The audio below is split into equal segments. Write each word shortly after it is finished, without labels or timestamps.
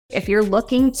If you're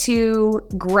looking to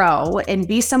grow and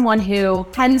be someone who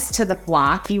tends to the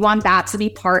flock, you want that to be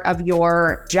part of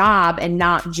your job and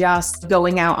not just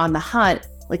going out on the hunt.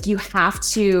 Like, you have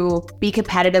to be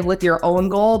competitive with your own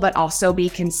goal, but also be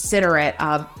considerate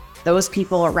of those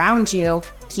people around you.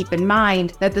 Keep in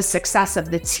mind that the success of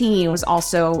the team was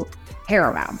also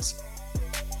paramount.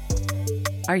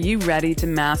 Are you ready to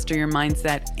master your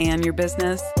mindset and your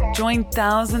business? Join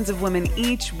thousands of women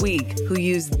each week who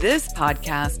use this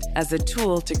podcast as a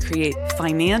tool to create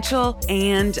financial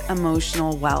and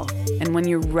emotional wealth. And when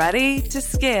you're ready to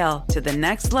scale to the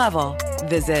next level,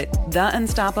 visit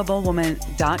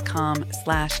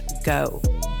theunstoppablewoman.com/go.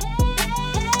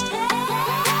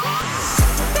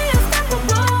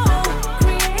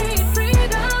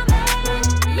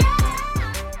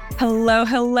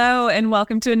 Hello, and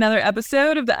welcome to another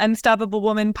episode of the Unstoppable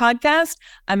Woman podcast.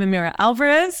 I'm Amira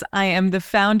Alvarez. I am the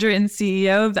founder and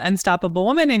CEO of the Unstoppable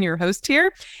Woman and your host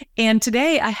here. And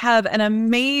today I have an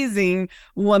amazing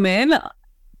woman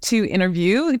to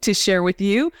interview, to share with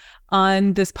you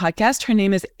on this podcast. Her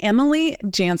name is Emily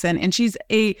Jaenson, and she's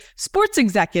a sports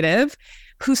executive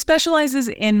who specializes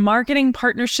in marketing,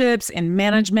 partnerships, and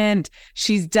management.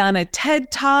 She's done a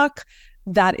TED Talk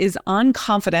that is on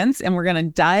confidence, and we're going to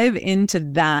dive into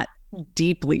that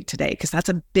deeply today because that's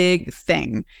a big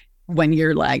thing when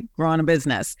you're like growing a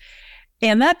business.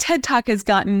 And that TED Talk has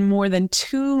gotten more than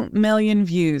 2 million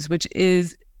views, which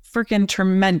is freaking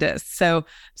tremendous. So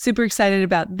super excited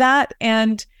about that.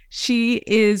 And she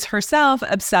is herself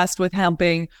obsessed with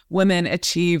helping women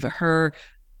achieve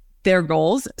their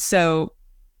goals. So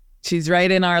she's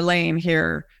right in our lane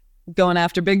here, going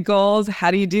after big goals. How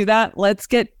do you do that? Let's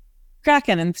get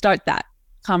cracking and start that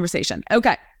conversation.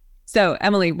 Okay. So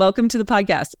Emily, welcome to the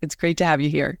podcast. It's great to have you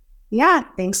here. Yeah.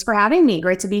 Thanks for having me.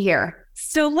 Great to be here.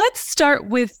 So let's start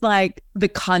with like the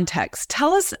context.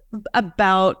 Tell us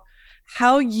about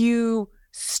how you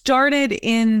started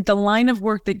in the line of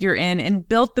work that you're in and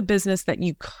built the business that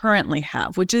you currently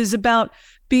have, which is about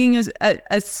being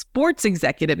a sports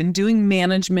executive and doing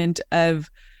management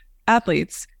of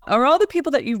athletes. Are all the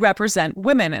people that you represent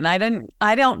women? And I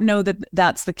don't know that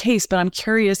that's the case, but I'm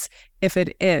curious if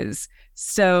it is.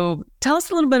 So tell us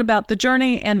a little bit about the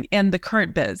journey and the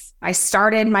current biz. I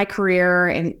started my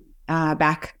career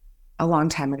back a long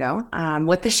time ago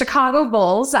with the Chicago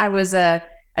Bulls. I was a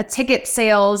ticket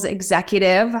sales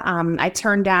executive. I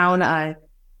turned down a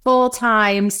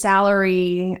full-time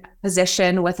salary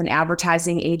position with an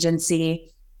advertising agency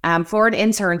for an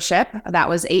internship that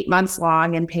was 8 months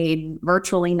long and paid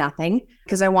virtually nothing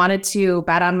because I wanted to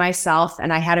bet on myself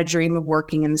and I had a dream of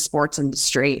working in the sports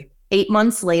industry. 8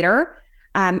 months later,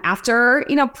 after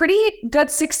pretty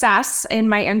good success in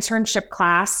my internship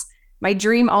class, my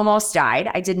dream almost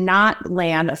died. I did not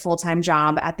land a full-time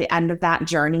job at the end of that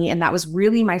journey, and that was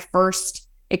really my first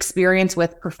experience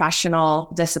with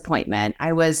professional disappointment.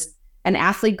 I was an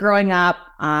athlete growing up.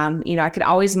 I could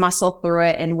always muscle through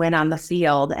it and win on the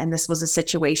field. And this was a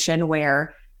situation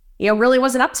where, really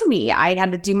wasn't up to me. I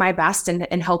had to do my best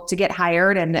and hope to get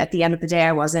hired. And at the end of the day,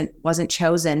 I wasn't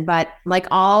chosen. But like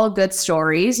all good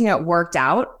stories, it worked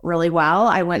out really well.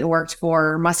 I went and worked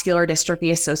for Muscular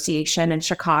Dystrophy Association in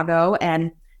Chicago.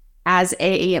 And as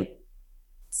a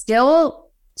still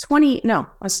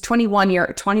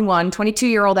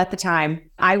 22-year-old at the time,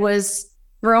 I was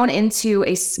thrown into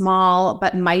a small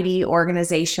but mighty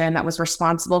organization that was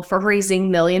responsible for raising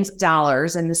millions of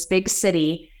dollars in this big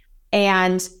city.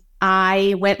 And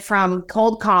I went from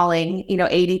cold calling,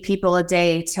 80 people a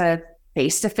day to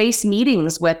face-to-face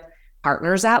meetings with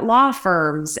partners at law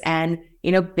firms and,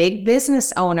 big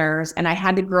business owners. And I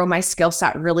had to grow my skill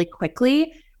set really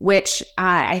quickly, which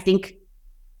I think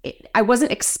I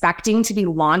wasn't expecting to be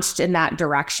launched in that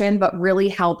direction, but really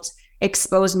helped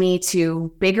expose me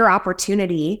to bigger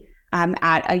opportunity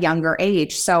at a younger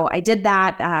age. So I did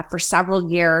that for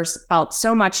several years, felt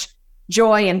so much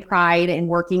joy and pride in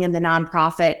working in the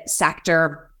nonprofit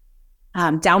sector.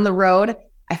 Down the road,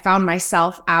 I found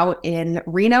myself out in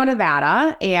Reno,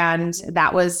 Nevada, and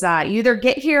that was you either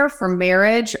get here for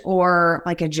marriage or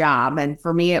like a job. And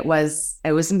for me, it was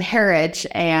marriage.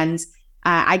 And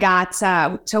I got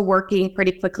to working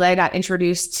pretty quickly. I got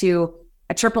introduced to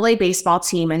a AAA baseball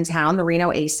team in town, the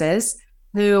Reno Aces,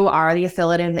 who are the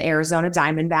affiliate of the Arizona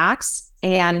Diamondbacks.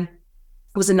 And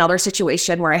it was another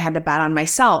situation where I had to bet on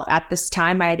myself. At this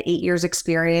time, I had 8 years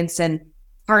experience in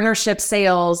partnership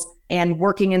sales and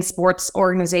working in sports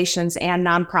organizations and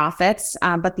nonprofits.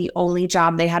 But the only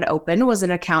job they had open was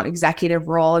an account executive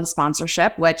role in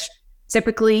sponsorship, which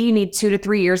typically you need 2 to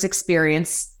 3 years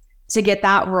experience to get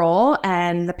that role.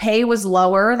 And the pay was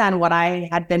lower than what I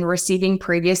had been receiving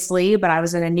previously, but I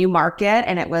was in a new market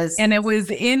and it was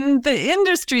in the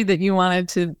industry that you wanted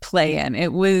to play in.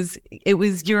 It was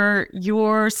your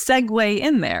segue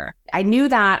in there. I knew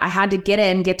that I had to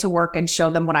get to work and show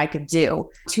them what I could do.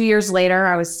 2 years later,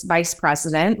 I was vice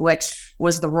president, which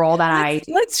was the role that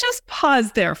Let's just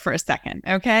pause there for a second,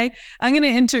 okay? I'm going to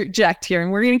interject here, and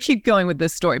we're going to keep going with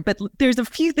this story. But there's a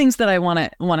few things that I want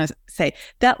to say.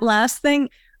 That last thing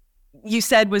you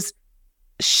said was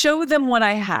show them what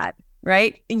I had,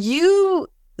 right? You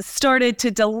started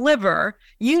to deliver.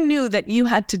 You knew that you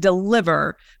had to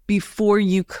deliver before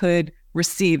you could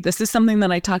receive. This is something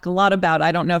that I talk a lot about.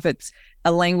 I don't know if it's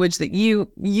a language that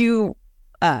you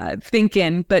think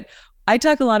in, but I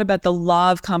talk a lot about the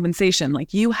law of compensation.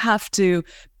 Like you have to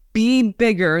be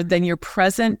bigger than your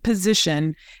present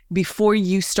position before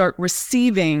you start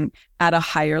receiving at a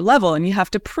higher level. And you have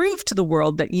to prove to the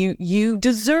world that you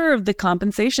deserve the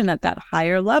compensation at that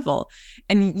higher level.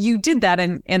 And you did that.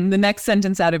 And the next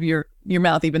sentence out of your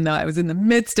mouth, even though I was in the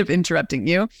midst of interrupting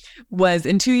you, was,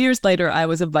 and 2 years later, I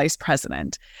was a vice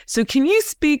president. So can you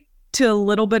speak to a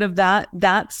little bit of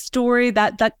that story,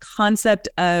 that concept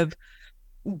of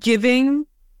giving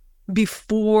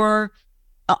before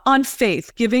on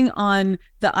faith, giving on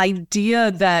the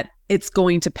idea that it's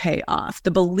going to pay off,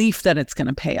 the belief that it's going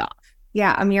to pay off?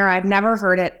 Yeah, Amira, I've never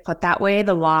heard it put that way,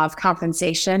 the law of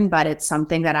compensation, but it's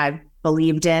something that I've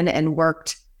believed in and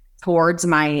worked towards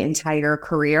my entire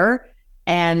career.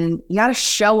 And you got to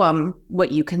show them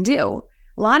what you can do.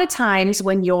 A lot of times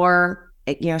when you're,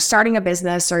 starting a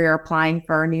business or you're applying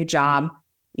for a new job,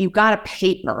 you've got a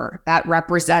paper that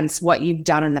represents what you've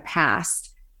done in the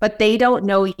past, but they don't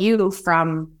know you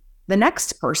from the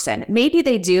next person. Maybe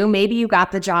they do. Maybe you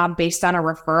got the job based on a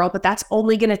referral, but that's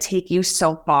only going to take you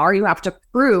so far. You have to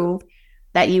prove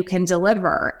that you can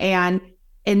deliver. And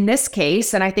in this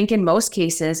case, and I think in most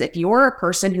cases, if you're a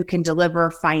person who can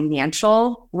deliver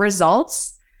financial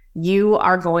results, you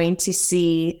are going to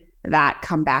see that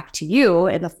come back to you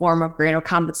in the form of greater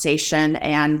compensation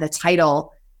and the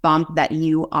title bump that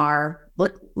you are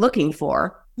looking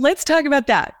for. Let's talk about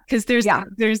that, because there's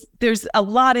a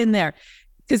lot in there.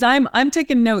 Because I'm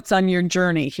taking notes on your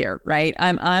journey here, right?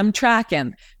 I'm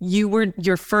tracking.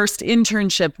 Your first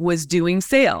internship was doing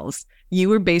sales. You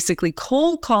were basically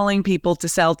cold calling people to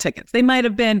sell tickets. They might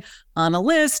have been on a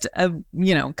list of,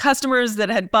 customers that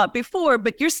had bought before,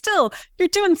 but you're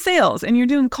doing sales and you're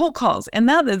doing cold calls. And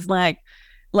that is like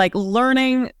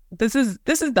learning. This is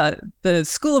the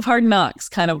school of hard knocks,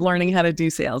 kind of learning how to do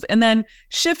sales. And then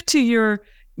shift to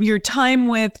your time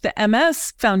with the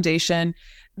MS Foundation,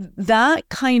 that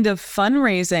kind of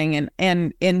fundraising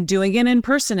and doing it in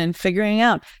person and figuring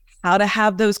out how to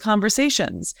have those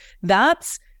conversations.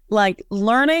 That's like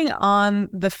learning on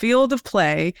the field of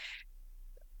play,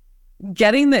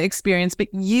 getting the experience, but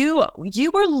you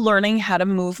were learning how to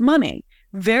move money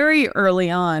very early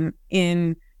on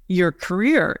in your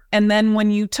career. And then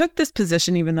when you took this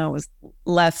position, even though it was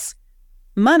less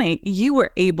money, you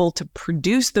were able to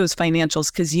produce those financials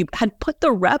because you had put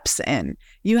the reps in.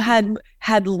 You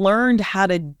had learned how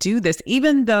to do this,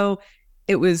 even though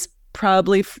it was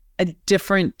probably a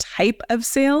different type of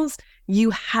sales.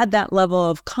 You had that level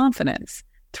of confidence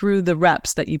through the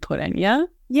reps that you put in. Yeah.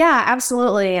 Yeah,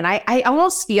 absolutely. And I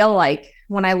almost feel like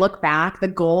when I look back, the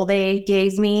goal they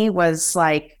gave me was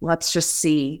like, let's just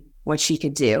see what she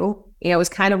could do. It was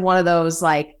kind of one of those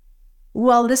like,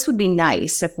 well, this would be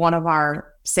nice if one of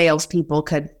our salespeople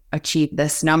could achieve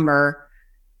this number.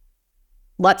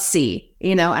 Let's see,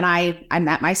 and I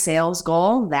met my sales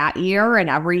goal that year and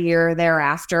every year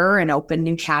thereafter and opened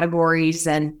new categories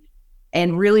and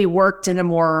really worked in a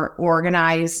more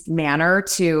organized manner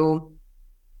to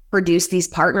produce these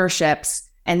partnerships.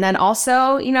 And then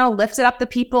also, lifted up the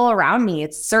people around me.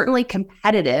 It's certainly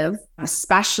competitive,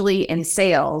 especially in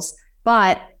sales,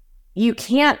 but you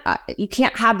can't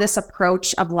have this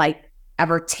approach of like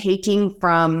ever taking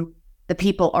from the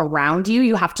people around you.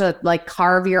 You have to like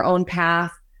carve your own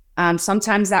path.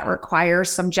 Sometimes that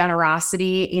requires some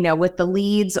generosity, with the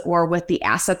leads or with the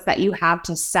assets that you have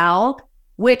to sell,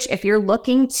 which if you're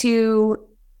looking to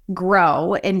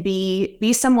grow and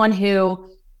be someone who,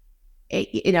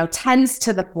 tends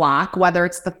to the flock, whether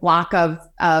it's the flock of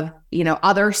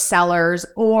other sellers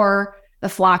or the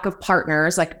flock of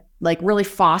partners, like really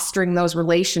fostering those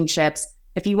relationships.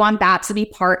 If you want that to be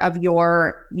part of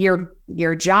your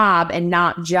job and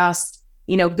not just,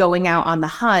 going out on the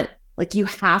hunt, like you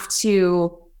have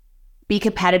to be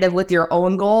competitive with your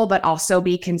own goal, but also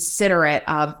be considerate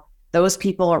of those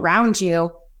people around you.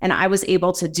 And I was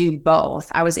able to do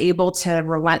both. I was able to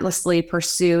relentlessly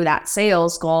pursue that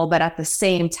sales goal, but at the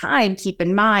same time, keep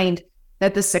in mind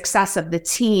that the success of the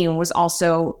team was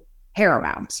also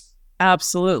paramount.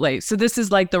 Absolutely. So this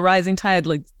is like the rising tide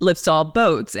lifts all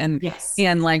boats, and yes,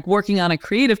 and like working on a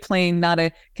creative plane, not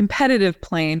a competitive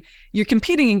plane. You're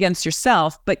competing against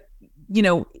yourself, but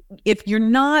if you're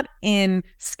not in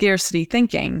scarcity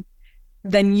thinking,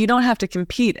 then you don't have to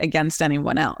compete against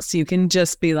anyone else. You can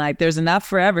just be like, there's enough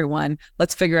for everyone.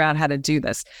 Let's figure out how to do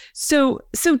this. So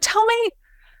tell me,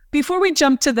 before we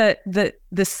jump to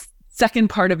the second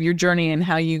part of your journey and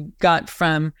how you got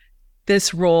from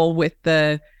this role with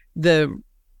the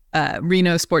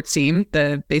Reno sports team,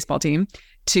 the baseball team,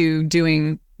 to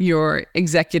doing your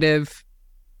executive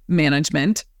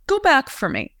management, go back for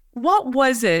me. What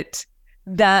was it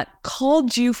that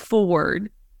called you forward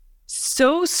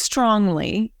so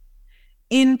strongly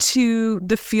into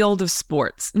the field of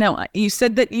sports? Now, you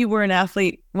said that you were an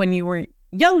athlete when you were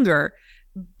younger,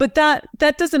 but that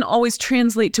doesn't always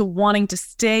translate to wanting to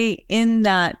stay in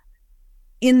that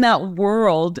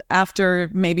world after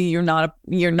maybe you're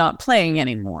not playing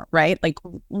anymore, right? Like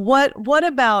what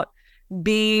about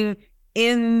being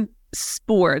in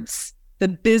sports, the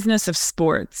business of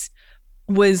sports,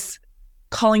 was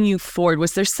calling you forward?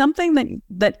 Was there something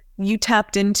that you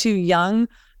tapped into young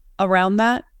around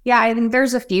that? Yeah, I think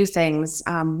there's a few things.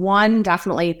 One,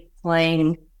 definitely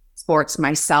playing sports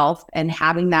myself and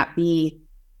having that be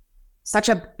such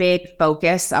a big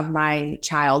focus of my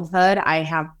childhood. I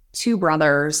have two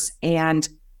brothers, and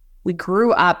we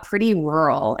grew up pretty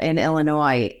rural in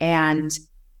Illinois, and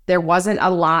there wasn't a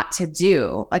lot to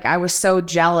do. Like, I was so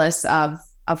jealous of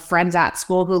friends at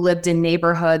school who lived in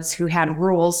neighborhoods who had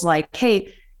rules like,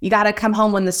 hey, you got to come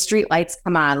home when the street lights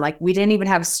come on. Like, we didn't even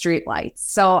have street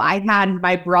lights. So I had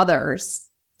my brothers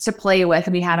to play with.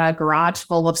 We had a garage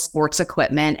full of sports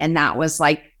equipment, and that was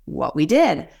like what we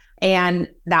did. And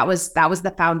that was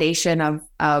the foundation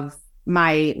of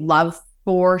my love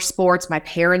for sports. My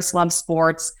parents loved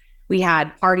sports. We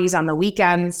had parties on the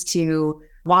weekends to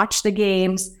watch the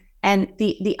games. And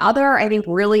the other, I think,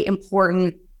 really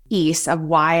important piece of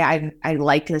why I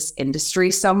like this industry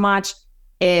so much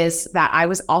is that I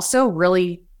was also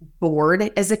really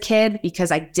bored as a kid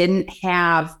because I didn't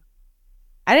have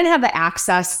the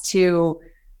access to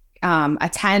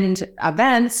attend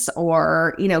events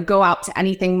or, go out to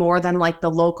anything more than like the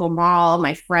local mall.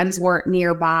 My friends weren't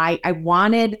nearby. I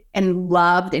wanted and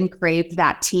loved and craved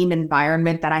that team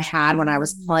environment that I had when I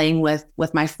was playing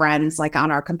with my friends, like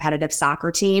on our competitive soccer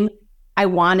team. I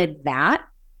wanted that.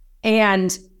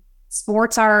 And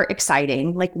sports are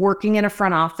exciting, like working in a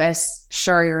front office.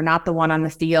 Sure, you're not the one on the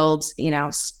field,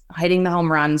 hitting the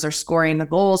home runs or scoring the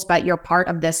goals, but you're part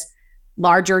of this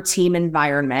larger team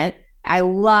environment. I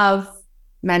love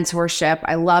mentorship.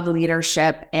 I love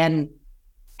leadership. And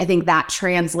I think that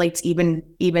translates even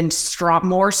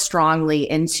more strongly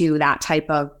into that type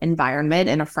of environment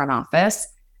in a front office.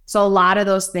 So a lot of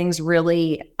those things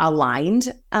really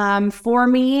aligned for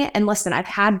me. And listen, I've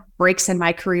had breaks in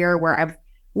my career where I've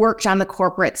worked on the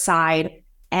corporate side.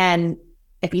 And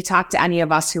if you talk to any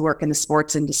of us who work in the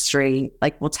sports industry,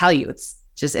 like, we'll tell you, it's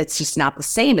just not the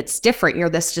same. It's different. You're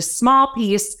this just small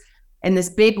piece in this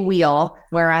big wheel,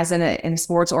 whereas in a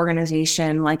sports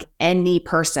organization, like, any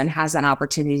person has an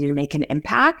opportunity to make an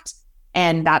impact.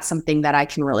 And that's something that I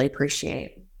can really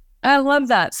appreciate. I love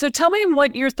that. So tell me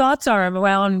what your thoughts are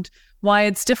around why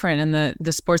it's different in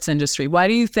the sports industry. Why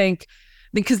do you think,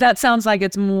 because that sounds like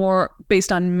it's more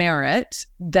based on merit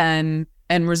and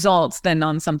results than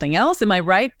on something else. Am I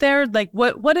right there? Like,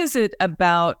 what is it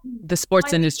about the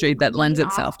sports industry that lends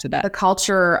itself to that? The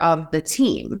culture of the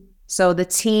team. So the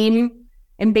team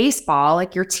in baseball,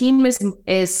 like, your team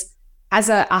has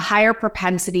a higher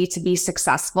propensity to be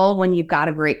successful when you've got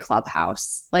a great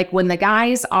clubhouse. Like, when the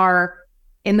guys are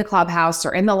in the clubhouse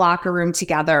or in the locker room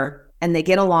together and they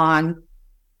get along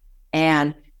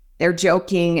and they're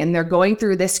joking and they're going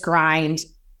through this grind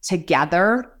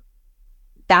together,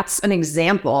 that's an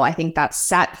example, I think, that's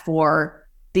set for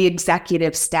the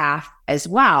executive staff as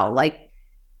well. Like,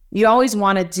 you always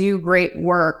want to do great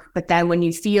work, but then when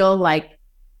you feel like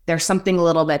there's something a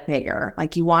little bit bigger,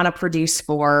 like you want to produce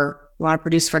for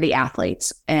the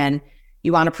athletes, and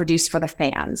you want to produce for the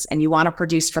fans, and you want to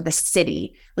produce for the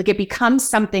city. Like, it becomes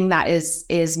something that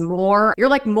is more, you're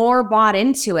like more bought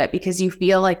into it because you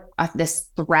feel like this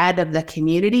thread of the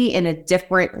community in a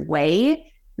different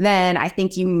way than I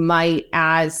think you might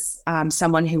as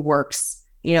someone who works,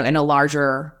 in a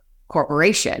larger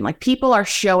corporation. Like, people are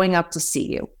showing up to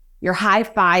see you. You're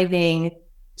high-fiving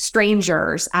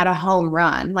strangers at a home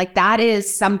run. Like, that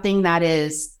is something that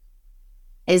is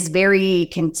is very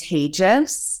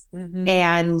contagious.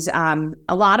 And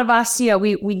a lot of us,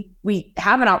 we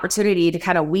have an opportunity to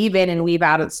kind of weave in and weave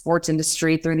out of the sports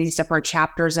industry through these different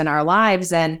chapters in our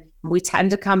lives. And we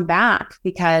tend to come back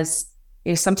because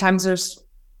sometimes there's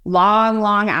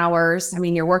long hours. I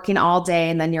mean, you're working all day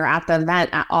and then you're at the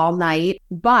event all night,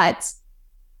 but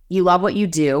you love what you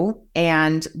do.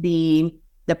 And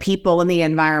the people and the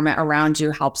environment around you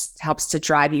helps to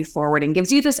drive you forward and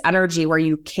gives you this energy where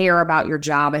you care about your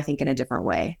job, I think, in a different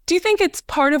way. Do you think it's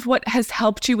part of what has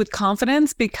helped you with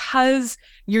confidence because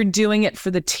you're doing it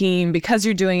for the team, because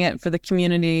you're doing it for the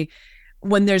community?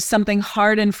 When there's something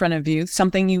hard in front of you,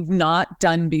 something you've not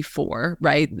done before,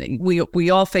 right? We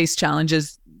all face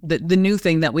challenges, the new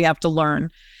thing that we have to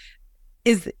learn.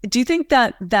 Do you think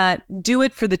that do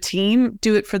it for the team,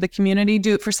 do it for the community,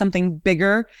 do it for something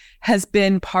bigger has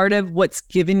been part of what's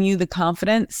given you the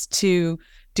confidence to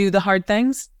do the hard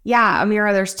things? Yeah,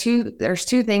 Amira, there's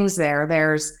two things there.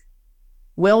 There's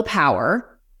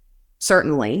willpower,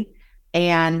 certainly,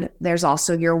 and there's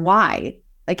also your why.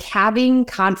 Like having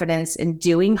confidence in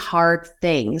doing hard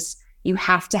things, you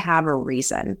have to have a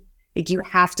reason. Like you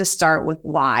have to start with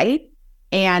why.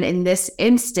 And in this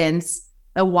instance,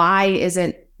 the why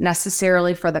isn't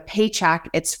necessarily for the paycheck.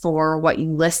 It's for what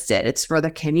you listed. It's for the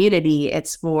community.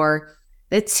 It's for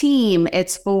the team.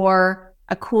 It's for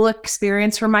a cool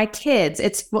experience for my kids.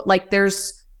 It's like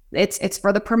it's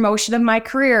for the promotion of my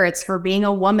career. It's for being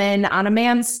a woman on a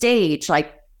man's stage.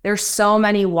 Like there's so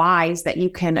many whys that you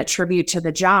can attribute to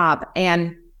the job.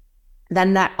 And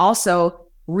then that also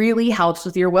really helps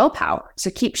with your willpower to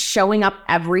keep showing up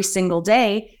every single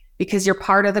day, because you're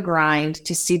part of the grind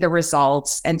to see the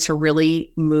results and to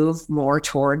really move more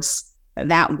towards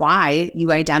that why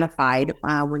you identified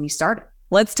when you started.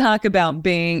 Let's talk about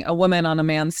being a woman on a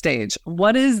man's stage.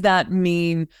 What does that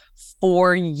mean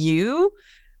for you?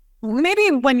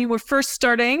 Maybe when you were first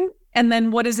starting, and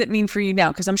then what does it mean for you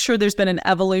now? Because I'm sure there's been an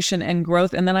evolution and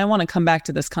growth. And then I want to come back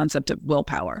to this concept of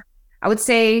willpower. I would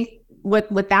say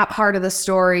with that part of the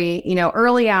story,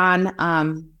 early on,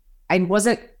 I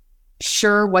wasn't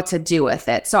sure what to do with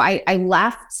it. So I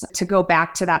left, to go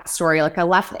back to that story, like I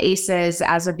left ACES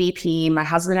as a VP. My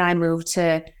husband and I moved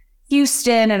to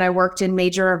Houston and I worked in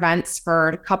major events for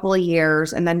a couple of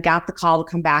years and then got the call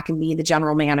to come back and be the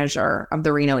general manager of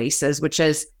the Reno Aces, which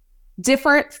is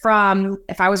different from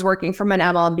if I was working from an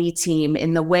MLB team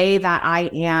in the way that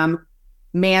I am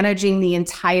managing the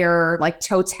entire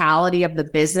totality of the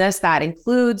business. That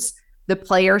includes the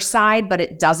player side, but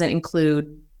it doesn't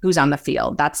include who's on the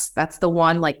field. That's the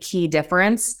one key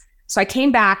difference. So I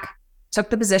came back,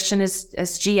 took the position as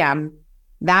GM.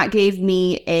 That gave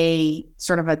me a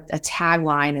sort of a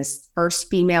tagline as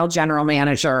first female general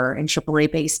manager in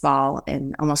AAA baseball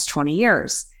in almost 20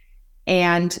 years.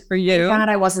 And for you, God,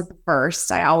 I wasn't the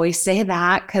first. I always say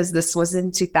that because this was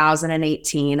in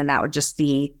 2018 and that would just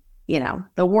be,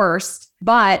 the worst.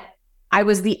 But I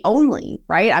was the only,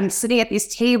 right? I'm sitting at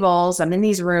these tables, I'm in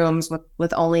these rooms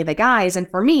with only the guys. And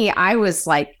for me, I was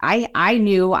like, I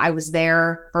knew I was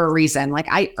there for a reason. Like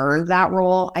I earned that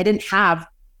role. I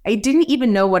didn't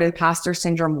even know what imposter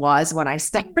syndrome was when I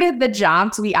started the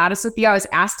job. To be honest with you, I was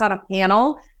asked on a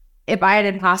panel if I had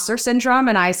imposter syndrome.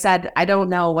 And I said, I don't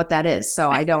know what that is. So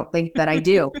I don't think that I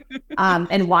do.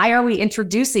 And why are we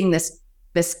introducing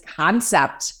this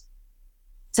concept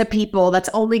to people that's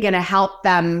only going to help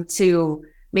them to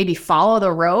maybe follow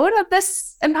the road of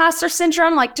this imposter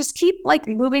syndrome? Just keep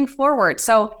moving forward.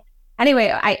 So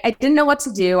anyway, I didn't know what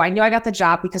to do. I knew I got the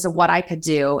job because of what I could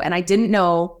do. And I didn't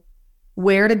know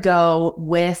where to go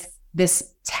with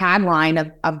this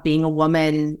tagline of being a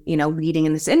woman, leading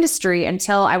in this industry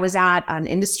until I was at an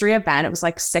industry event. It was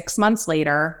 6 months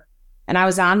later. And I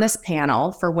was on this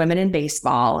panel for women in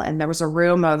baseball. And there was a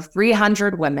room of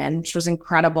 300 women, which was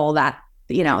incredible that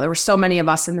there were so many of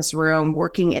us in this room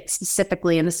working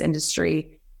specifically in this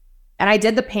industry. And I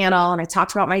did the panel and I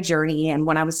talked about my journey. And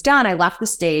when I was done, I left the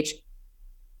stage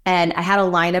and I had a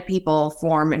line of people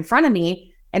form in front of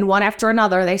me. And one after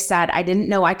another, they said, I didn't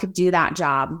know I could do that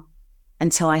job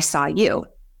until I saw you.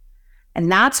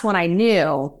 And that's when I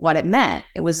knew what it meant.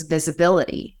 It was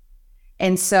visibility.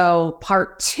 And so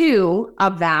part 2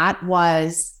 of that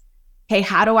was, hey,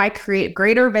 how do I create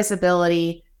greater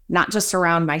visibility, not just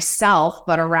around myself,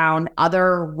 but around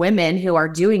other women who are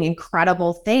doing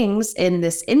incredible things in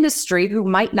this industry who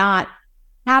might not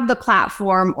have the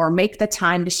platform or make the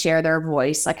time to share their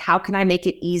voice? How can I make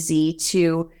it easy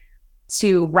to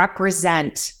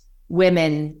represent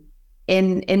women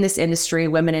in this industry,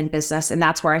 women in business? And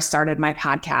that's where I started my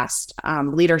podcast,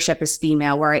 Leadership is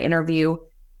Female, where I interview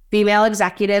female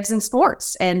executives in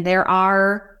sports. And there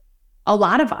are a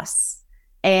lot of us.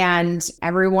 And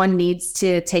everyone needs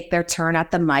to take their turn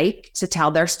at the mic to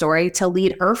tell their story, to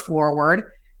lead her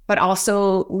forward, but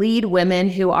also lead women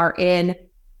who are in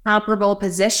comparable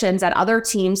positions at other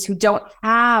teams who don't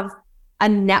have a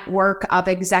network of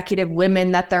executive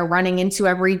women that they're running into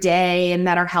every day and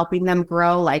that are helping them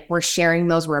grow. Like, we're sharing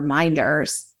those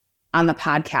reminders on the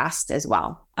podcast as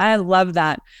well. I love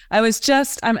that.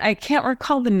 I can't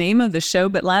recall the name of the show,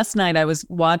 but last night I was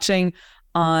watching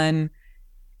on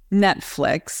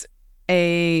Netflix,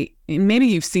 maybe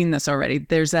you've seen this already.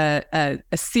 There's a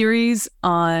series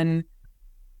on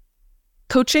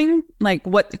coaching, like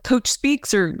what coach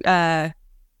speaks or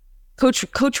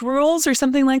coach rules or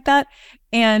something like that.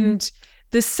 And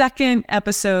the second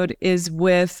episode is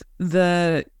with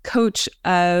the coach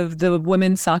of the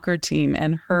women's soccer team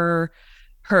and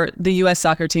the U.S.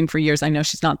 soccer team for years. I know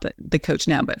she's not the coach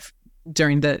now, but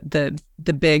during the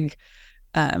big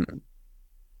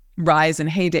rise and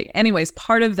heyday. Anyways,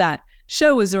 part of that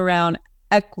show was around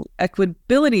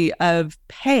equitability of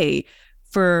pay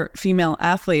for female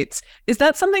athletes. Is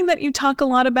that something that you talk a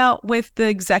lot about with the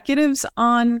executives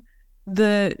on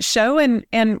the show?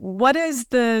 And what is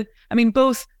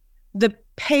both the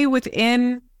pay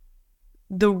within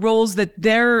the roles that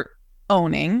they're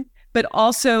owning, but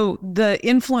also the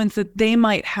influence that they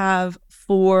might have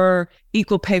for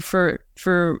equal pay for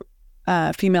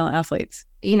female athletes?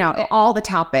 All the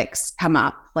topics come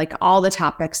up, like all the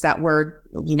topics that we're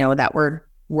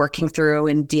working through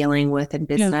and dealing with in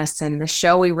business. Yeah. And the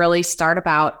show, we really start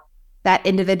about that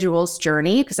individual's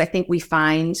journey, because I think we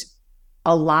find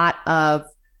a lot of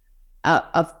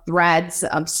threads,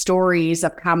 of stories,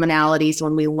 of commonalities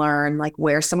when we learn like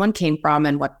where someone came from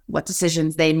and what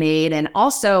decisions they made, and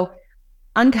also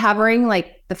uncovering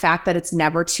like the fact that it's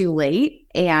never too late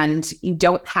and you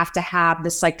don't have to have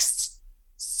this like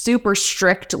super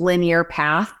strict linear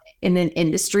path in an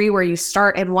industry where you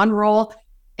start in one role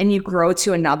and you grow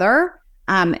to another.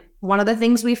 One of the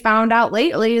things we found out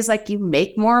lately is like you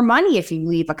make more money if you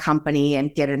leave a company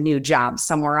and get a new job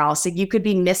somewhere else. Like, you could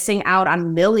be missing out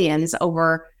on millions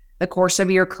over the course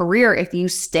of your career if you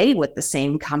stay with the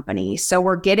same company. So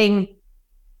we're getting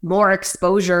more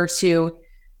exposure to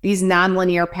these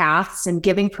nonlinear paths and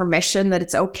giving permission that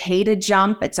it's okay to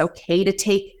jump. It's okay to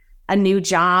take a new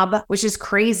job, which is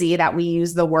crazy that we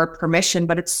use the word permission,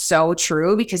 but it's so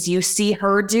true, because you see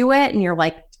her do it and you're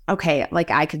like, okay, like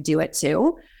I could do it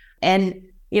too. And,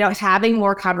 having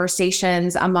more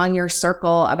conversations among your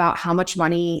circle about how much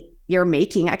money you're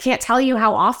making. I can't tell you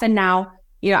how often now,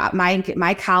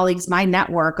 my colleagues, my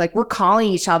network, like we're calling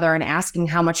each other and asking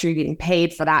how much you're getting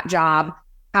paid for that job.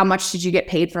 How much did you get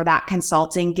paid for that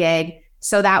consulting gig?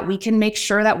 So that we can make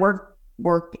sure that we're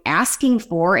asking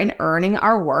for and earning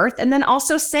our worth, and then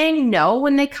also saying no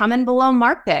when they come in below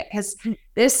market, because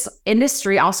this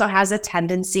industry also has a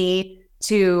tendency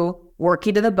to work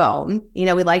you to the bone.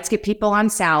 We like to get people on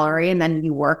salary, and then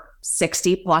you work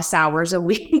 60 plus hours a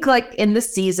week, like in the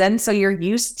season. So you're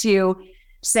used to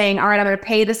saying, all right, I'm going to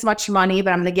pay this much money,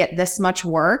 but I'm going to get this much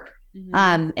work.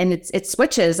 Mm-hmm. And it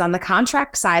switches on the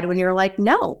contract side when you're like,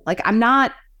 no, like I'm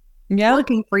not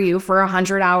working for you for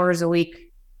 100 hours a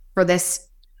week for this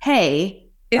pay.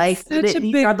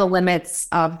 These are the limits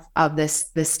of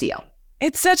this deal.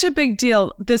 It's such a big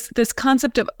deal. This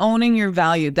concept of owning your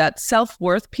value, that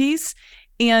self-worth piece,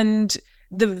 and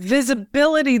the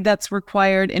visibility that's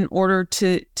required in order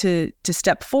to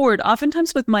step forward.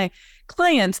 Oftentimes with my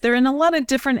clients, they're in a lot of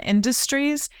different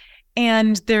industries,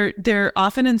 and they're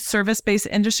often in service-based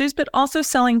industries, but also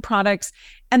selling products.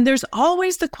 And there's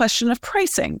always the question of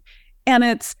pricing, and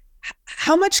it's,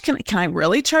 how much can I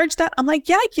really charge that? I'm like,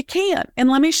 yeah, you can. And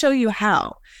let me show you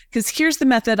how. Because here's the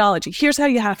methodology. Here's how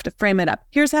you have to frame it up.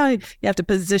 Here's how you have to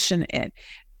position it.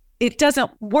 It doesn't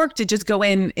work to just go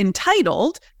in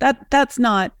entitled. That's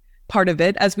not part of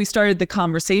it. As we started the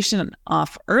conversation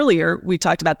off earlier, we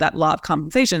talked about that law of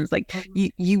compensation. It's like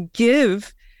you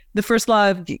give, the first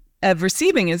law of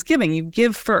receiving is giving. You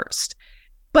give first.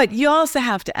 But you also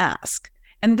have to ask.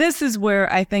 And this is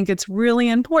where I think it's really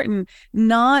important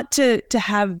not to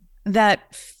have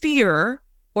that fear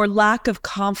or lack of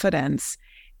confidence.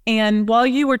 And while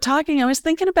you were talking, I was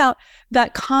thinking about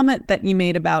that comment that you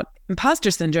made about imposter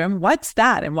syndrome. What's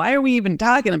that? And why are we even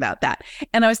talking about that?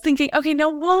 And I was thinking, okay, now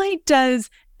why does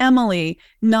Emily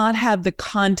not have the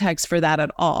context for that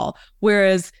at all?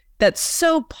 Whereas that's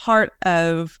so part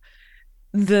of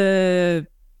the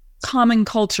common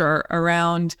culture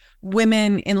around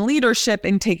women in leadership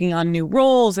and taking on new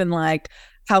roles, and like,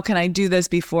 how can I do this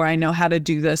before I know how to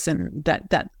do this? And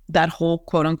that whole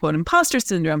quote unquote imposter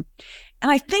syndrome.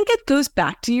 And I think it goes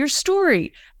back to your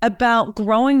story about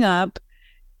growing up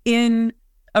in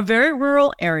a very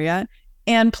rural area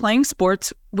and playing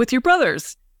sports with your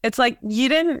brothers. It's like you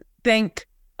didn't think,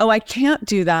 oh, I can't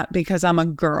do that because I'm a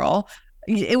girl.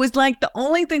 It was like the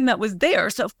only thing that was there.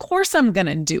 So of course I'm going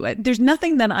to do it. There's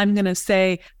nothing that I'm going to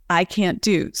say I can't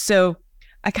do. So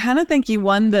I kind of think you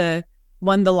won the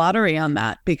lottery on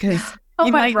that, because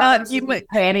you might not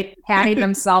patting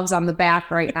themselves on the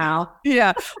back right now.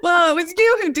 Yeah. Well, it was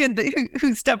you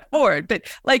who stepped forward, but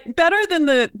like better than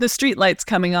the street lights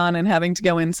coming on and having to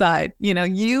go inside. You know,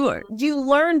 you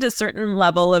learned a certain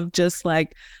level of just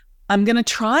like, I'm going to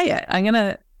try it. I'm going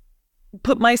to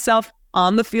put myself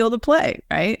on the field of play,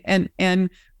 right? And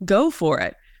go for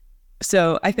it.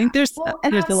 So I think there's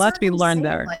a lot to be learned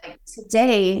there. Like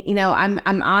today, you know, I'm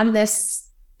on this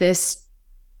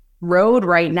road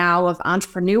right now of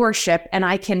entrepreneurship, and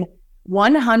I can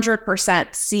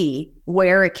 100% see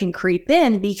where it can creep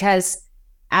in, because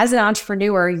as an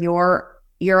entrepreneur,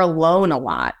 you're alone a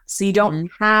lot. So you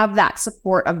don't have that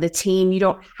support of the team. You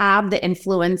don't have the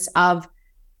influence of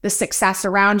the success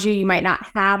around you. You might not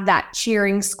have that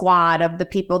cheering squad of the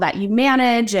people that you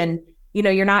manage. And, you know,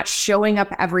 you're not showing up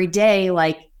every day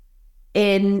like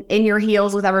in your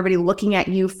heels with everybody looking at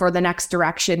you for the next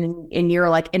direction. And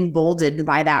you're like emboldened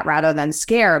by that rather than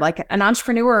scared. Like an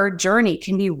entrepreneur journey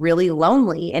can be really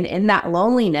lonely. And in that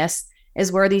loneliness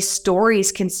is where these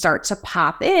stories can start to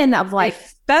pop in of like,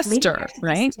 fester,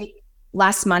 right?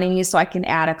 Less money so I can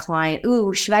add a client.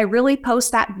 Ooh, should I really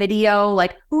post that video?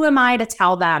 Like, who am I to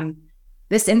tell them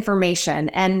this information?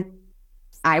 And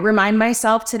I remind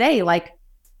myself today, like,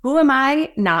 who am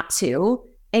I not to?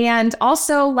 And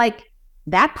also, like,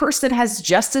 that person has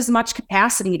just as much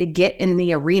capacity to get in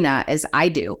the arena as I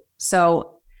do.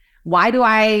 So why do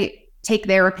I take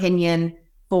their opinion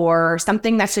for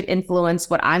something that should influence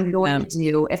what I'm going to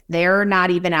do if they're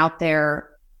not even out there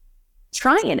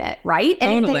trying it, right?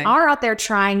 And if they are out there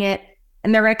trying it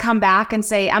and they're going to come back and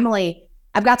say, Emily,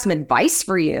 I've got some advice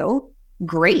for you.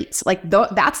 Great. Like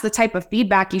that's the type of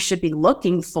feedback you should be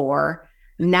looking for,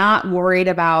 not worried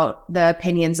about the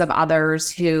opinions of others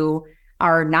who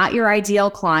are not your ideal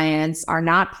clients, are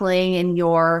not playing in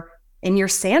your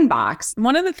sandbox.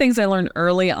 One of the things I learned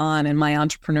early on in my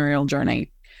entrepreneurial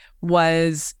journey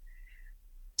was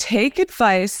take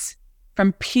advice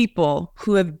from people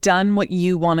who have done what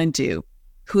you want to do,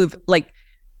 who have like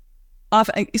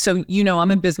often. So, you know,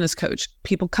 I'm a business coach.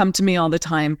 People come to me all the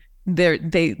time. Their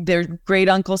great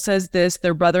uncle says this,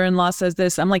 their brother-in-law says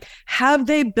this. I'm like, have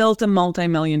they built a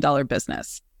multi-million-dollar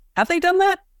business? Have they done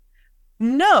that?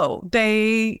 No,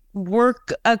 they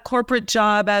work a corporate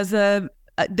job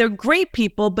they're great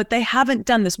people, but they haven't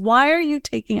done this. Why are you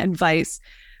taking advice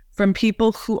from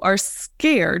people who are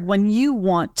scared when you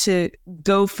want to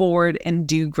go forward and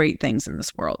do great things in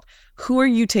this world? Who are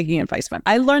you taking advice from?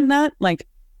 I learned that, like,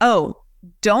 oh,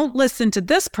 don't listen to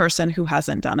this person who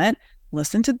hasn't done it.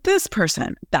 Listen to this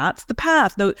person. That's the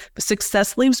path. The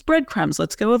success leaves breadcrumbs.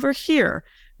 Let's go over here,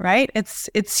 right?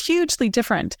 It's hugely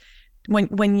different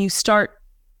when you start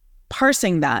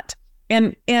parsing that.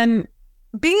 And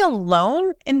being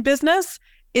alone in business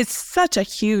is such a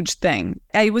huge thing.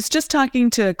 I was just talking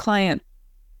to a client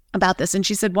about this, and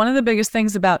she said one of the biggest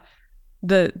things about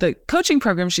the coaching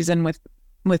program she's in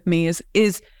with me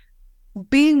is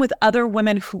being with other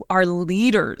women who are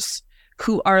leaders,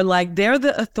 who are like, they're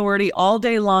the authority all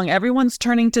day long. Everyone's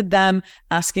turning to them,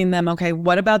 asking them, okay,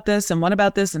 what about this? And what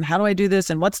about this? And how do I do this?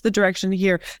 And what's the direction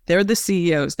here? They're the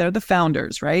CEOs, they're the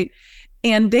founders, right?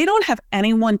 And they don't have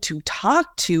anyone to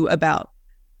talk to about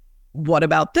what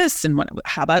about this? And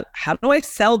how do I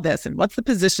sell this? And what's the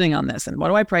positioning on this? And what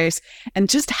do I price? And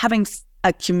just having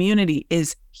a community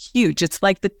is huge. It's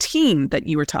like the team that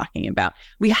you were talking about.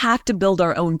 We have to build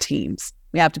our own teams.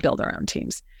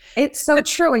 It's so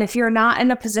true. And if you're not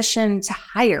in a position to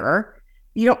hire,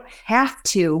 you don't have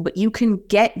to, but you can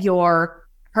get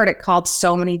heard it called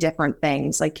so many different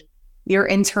things, like your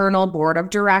internal board of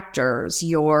directors,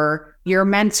 your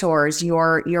mentors,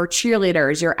 your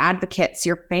cheerleaders, your advocates,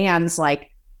 your fans,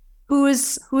 like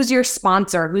who's your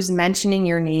sponsor, who's mentioning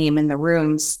your name in the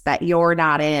rooms that you're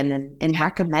not in and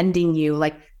recommending you.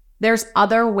 Like there's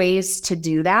other ways to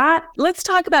do that. Let's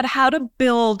talk about how to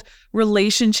build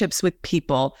relationships with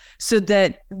people so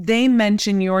that they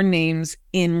mention your names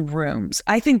in rooms.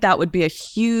 I think that would be a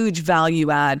huge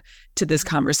value add to this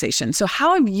conversation. So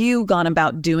how have you gone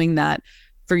about doing that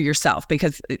for yourself?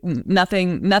 Because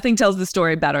nothing tells the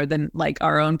story better than like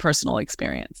our own personal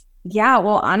experience. Yeah,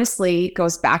 well, honestly, it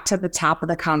goes back to the top of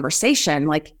the conversation.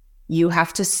 Like you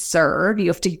have to serve, you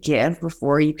have to give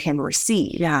before you can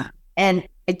receive. Yeah. And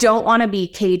I don't want to be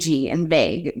cagey and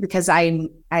vague because I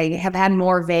have had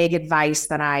more vague advice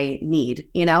than I need,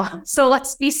 So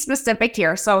let's be specific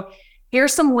here. So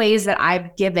here's some ways that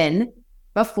I've given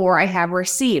before I have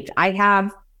received. I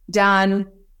have done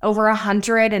over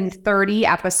 130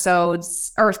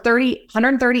 episodes or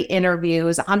 130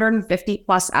 interviews, 150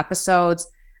 plus episodes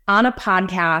on a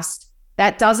podcast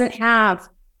that doesn't have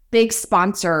big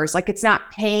sponsors. Like, it's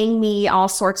not paying me all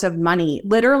sorts of money.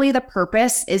 Literally, the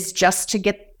purpose is just to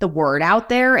get the word out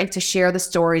there and to share the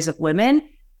stories of women.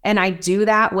 And I do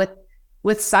that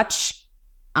with such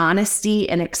honesty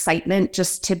and excitement,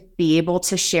 just to be able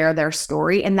to share their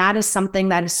story. And that is something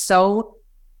that is so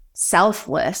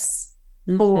selfless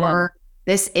for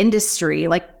this industry.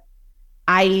 Like,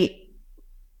 I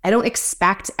don't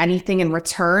expect anything in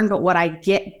return, but what I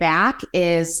get back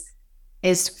is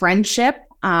friendship.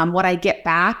 What I get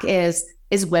back is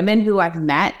women who I've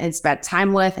met and spent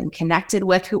time with and connected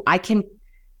with, who I can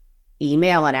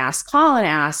email and ask, call and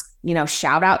ask,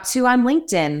 shout out to on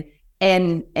LinkedIn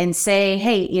and say,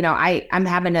 hey, I'm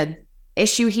having an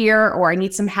issue here, or I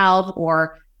need some help,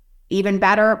 or even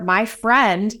better, my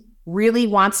friend really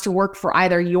wants to work for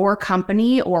either your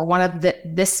company or one of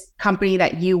this company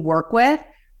that you work with.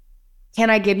 Can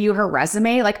I give you her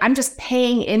resume? Like, I'm just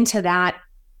paying into that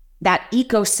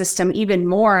ecosystem even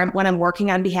more when I'm working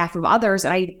on behalf of others.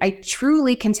 And I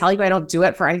truly can tell you, I don't do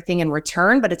it for anything in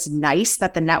return, but it's nice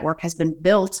that the network has been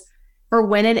built for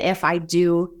when and if I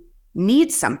do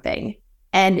need something.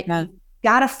 And you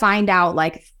got to find out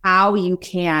like how you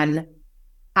can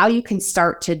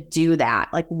start to do that.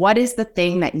 Like, what is the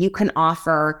thing that you can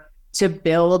offer to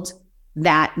build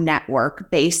that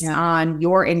network based on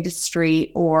your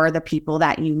industry or the people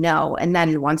that you know? And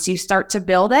then once you start to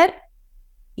build it,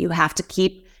 you have to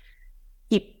keep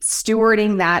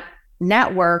stewarding that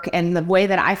network. And the way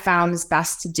that I found is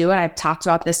best to do it, I've talked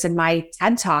about this in my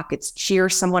TED Talk, it's cheer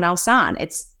someone else on.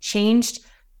 It's changed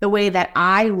the way that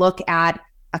I look at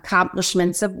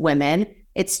accomplishments of women.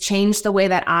 It's changed the way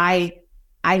that I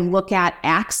look at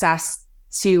access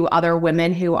to other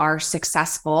women who are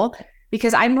successful,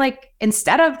 because I'm like,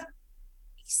 instead of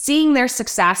seeing their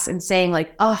success and saying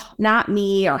like, oh, not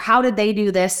me, or how did they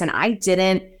do this and I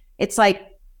didn't, it's like,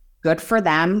 good for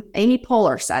them. Amy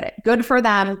Poehler said it. Good for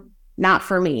them, not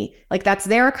for me. Like, that's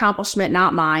their accomplishment,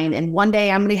 not mine. And one day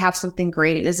I'm going to have something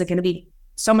great. Is it going to be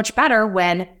so much better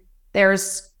when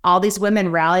there's all these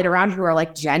women rallied around who are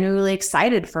like genuinely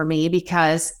excited for me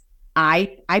because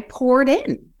I poured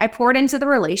in. I poured into the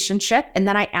relationship, and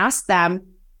then I asked them,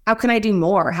 how can I do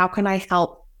more? How can I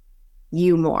help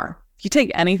you more? If you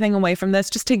take anything away from this,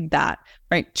 just take that,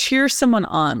 right? Cheer someone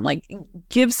on, like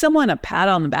give someone a pat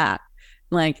on the back,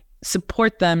 like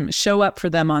support them, show up for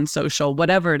them on social,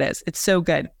 whatever it is. It's so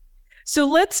good. So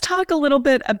let's talk a little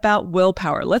bit about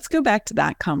willpower. Let's go back to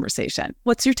that conversation.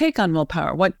 What's your take on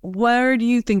willpower? Where do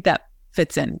you think that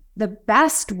fits in? The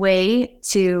best way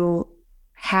to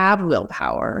have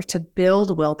willpower, to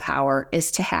build willpower,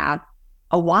 is to have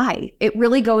a why. It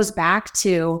really goes back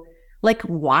to like,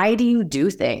 why do you do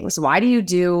things? Why do you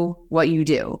do what you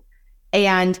do?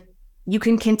 And you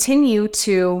can continue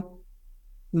to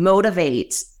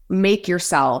motivate, make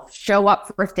yourself show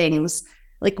up for things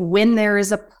like when there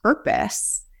is a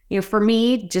purpose. For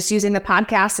me, just using the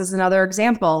podcast as another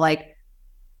example, like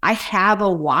I have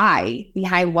a why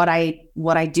behind what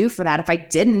I do for that. If I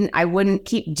didn't, I wouldn't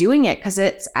keep doing it, because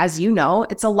it's, as you know,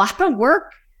 it's a lot of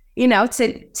work,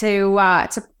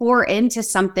 to pour into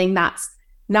something that's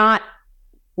not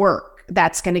work,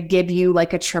 that's going to give you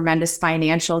like a tremendous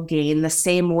financial gain, the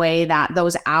same way that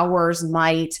those hours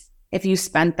might if you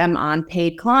spent them on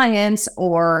paid clients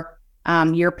or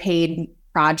your paid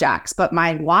projects. But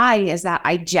my why is that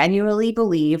I genuinely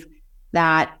believe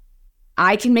that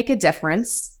I can make a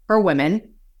difference for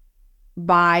women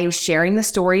by sharing the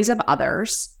stories of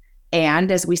others. And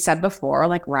as we said before,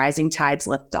 like rising tides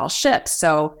lift all ships.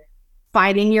 So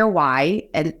finding your why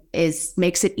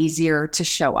makes it easier to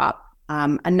show up.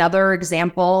 Another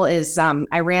example is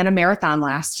I ran a marathon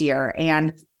last year,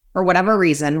 and for whatever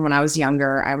reason, when I was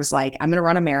younger, I was like, I'm going to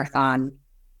run a marathon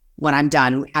when I'm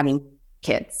done having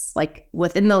kids. Like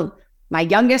within my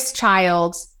youngest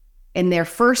child in their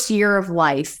first year of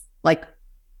life, like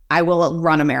I will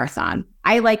run a marathon.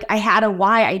 I had a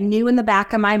why. I knew in the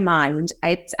back of my mind,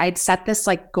 I'd set this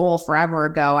like goal forever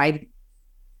ago.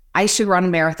 I should run a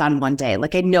marathon one day.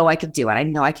 Like I know I could do it. I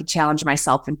know I could challenge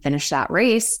myself and finish that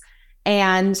race.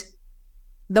 And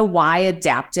the why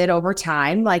adapted over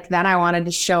time. Like then I wanted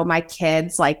to show my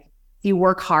kids, like, if you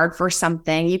work hard for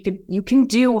something, you can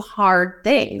do hard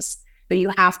things, but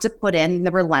you have to put in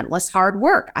the relentless hard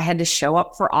work. I had to show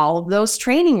up for all of those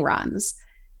training runs.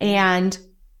 And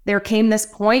there came this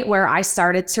point where I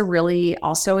started to really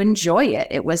also enjoy it.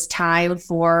 It was time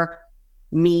for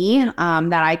me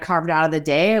that I carved out of the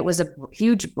day. It was a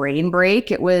huge brain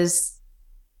break. It was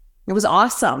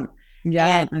awesome.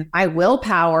 Yeah. And my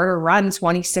willpower to run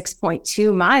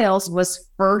 26.2 miles was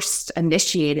first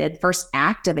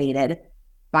activated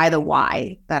by the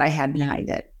why that I had behind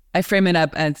it. I frame it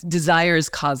up as desire is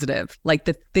causative. Like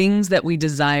the things that we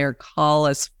desire call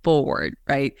us forward,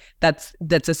 right? That's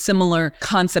a similar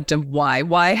concept of why.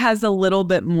 Why has a little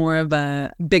bit more of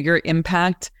a bigger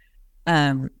impact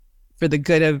for the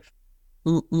good of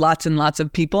lots and lots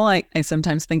of people. I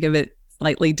sometimes think of it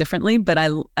slightly differently, but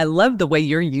I love the way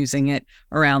you're using it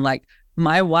around like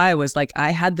my why was like,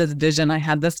 I had this vision, I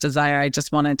had this desire, I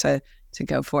just wanted to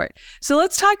go for it. So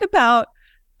let's talk about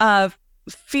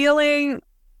feeling.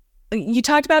 You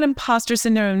talked about imposter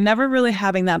syndrome, never really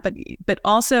having that, but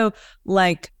also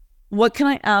like, what can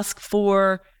I ask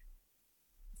for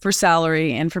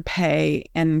salary and for pay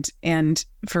and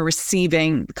for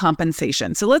receiving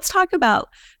compensation? So let's talk about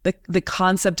the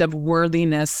concept of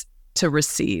worthiness to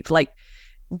receive. Like,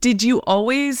 did you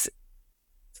always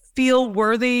feel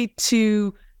worthy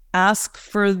to ask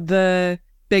for the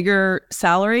bigger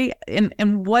salary?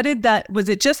 And what did that, was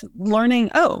it just learning,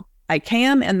 oh, I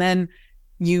can, and then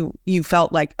you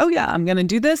felt like, oh yeah, I'm going to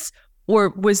do this? Or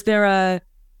was there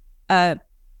an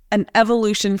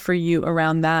evolution for you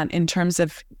around that in terms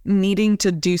of needing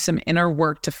to do some inner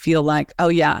work to feel like, oh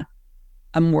yeah,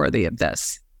 I'm worthy of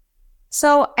this?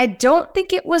 So I don't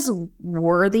think it was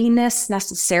worthiness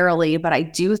necessarily, but I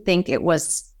do think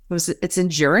it's a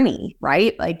journey,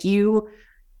 right? Like you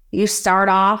start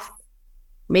off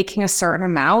making a certain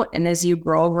amount, and as you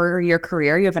grow over your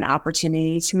career, you have an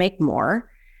opportunity to make more.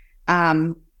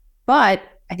 But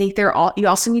I think you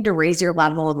also need to raise your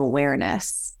level of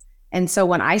awareness. And so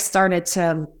when I started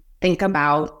to think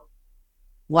about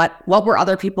what were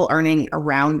other people earning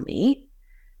around me,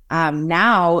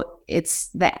 now it's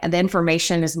the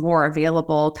information is more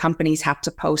available. Companies have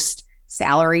to post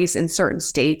salaries in certain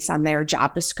states on their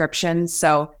job descriptions.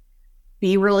 So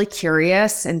be really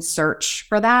curious and search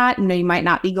for that. You might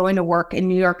not be going to work in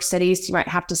New York City, so you might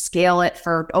have to scale it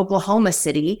for Oklahoma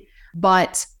City,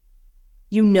 but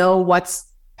you know what's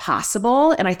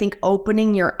possible. And I think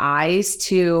opening your eyes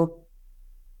to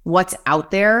what's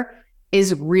out there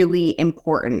is really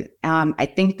important. I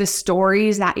think the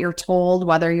stories that you're told,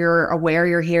 whether you're aware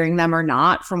you're hearing them or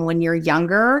not, from when you're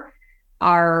younger,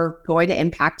 are going to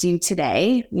impact you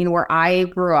today. Where I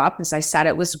grew up, as I said,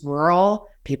 it was rural.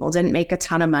 People didn't make a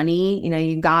ton of money.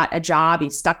 You got a job, you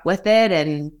stuck with it,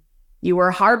 and you were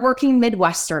a hardworking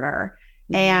Midwesterner.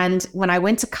 Mm-hmm. And when I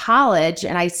went to college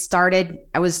and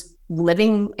I was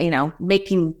living,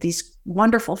 making these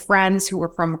wonderful friends who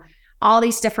were from all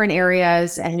these different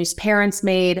areas and whose parents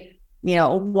made,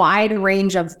 a wide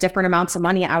range of different amounts of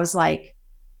money. I was like,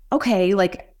 okay,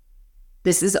 like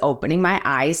this is opening my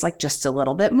eyes like just a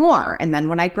little bit more. And then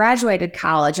when I graduated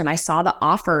college and I saw the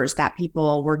offers that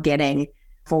people were getting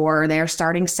for their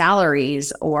starting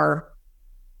salaries or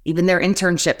even their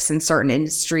internships in certain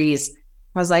industries,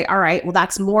 I was like, all right, well,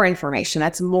 that's more information.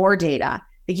 That's more data.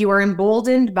 Like you are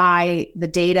emboldened by the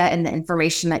data and the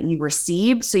information that you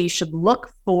receive. So you should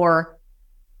look for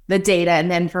the data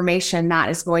and the information that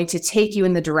is going to take you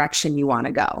in the direction you want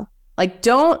to go. Like,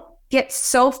 don't get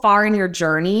so far in your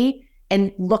journey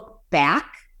and look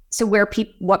back to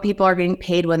what people are getting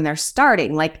paid when they're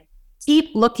starting. Like, keep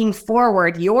looking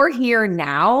forward. You're here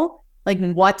now. Like,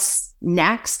 what's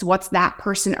next? What's that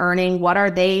person earning? What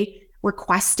are they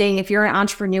requesting? If you're in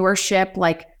entrepreneurship,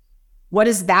 like, what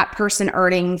is that person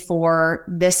earning for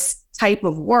this type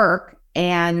of work?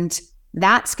 And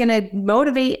that's going to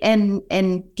motivate and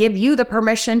give you the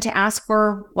permission to ask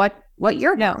for what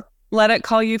you're doing. Let it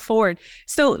call you forward.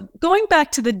 So going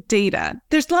back to the data,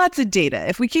 there's lots of data.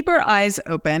 If we keep our eyes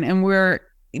open and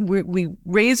we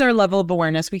raise our level of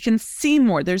awareness, we can see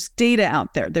more. There's data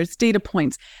out there. There's data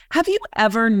points. Have you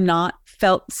ever not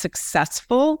felt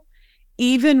successful,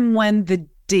 even when the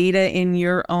data in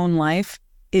your own life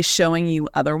is showing you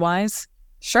otherwise?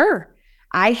 Sure.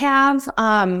 I have,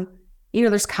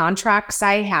 there's contracts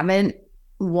I haven't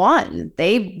won.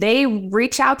 They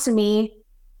reach out to me,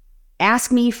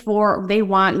 ask me they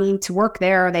want me to work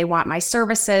there. They want my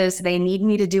services. They need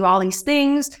me to do all these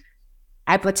things.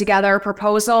 I put together a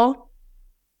proposal.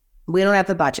 We don't have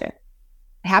the budget.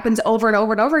 It happens over and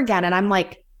over and over again. And I'm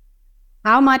like,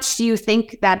 how much do you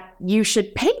think that you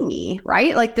should pay me?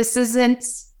 Right? Like,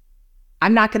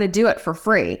 I'm not going to do it for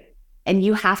free. And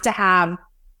you have to have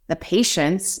the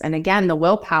patience and, again, the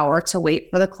willpower to wait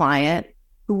for the client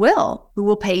who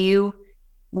will pay you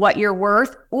what you're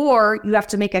worth, or you have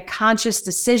to make a conscious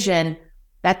decision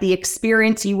that the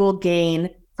experience you will gain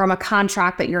from a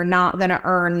contract that you're not going to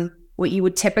earn what you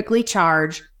would typically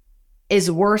charge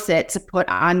is worth it to put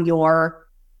on your,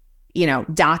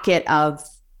 docket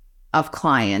of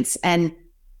clients. And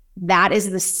that is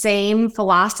the same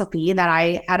philosophy that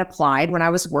I had applied when I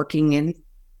was working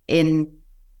in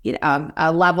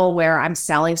a level where I'm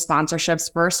selling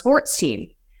sponsorships for a sports team.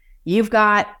 You've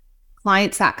got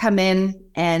clients that come in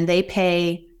and they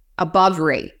pay above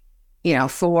rate,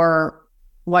 for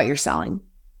what you're selling.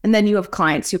 And then you have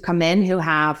clients who come in who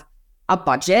have a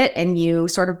budget, and you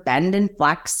sort of bend and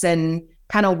flex and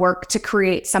kind of work to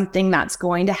create something that's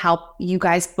going to help you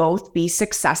guys both be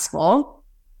successful.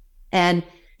 And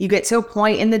you get to a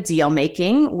point in the deal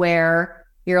making where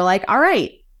you're like, all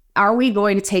right, are we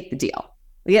going to take the deal?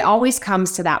 It always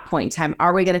comes to that point in time.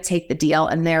 Are we going to take the deal?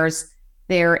 And there is,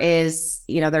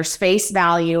 there's face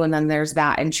value, and then there's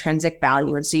that intrinsic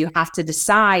value. And so you have to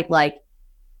decide, like,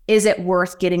 is it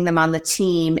worth getting them on the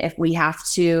team if we have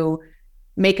to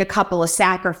make a couple of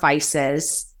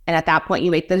sacrifices? And at that point,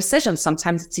 you make the decision.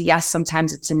 Sometimes it's a yes,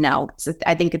 sometimes it's a no. So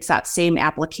I think it's that same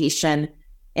application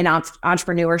in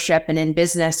entrepreneurship and in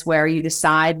business, where you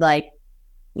decide, like,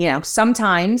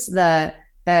 sometimes the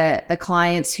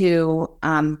clients who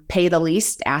pay the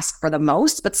least ask for the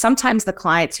most, but sometimes the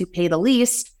clients who pay the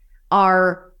least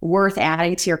are worth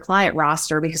adding to your client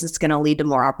roster because it's going to lead to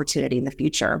more opportunity in the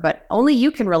future. But only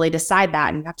you can really decide that,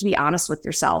 and you have to be honest with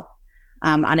yourself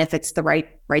on if it's the right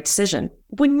decision.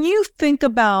 When you think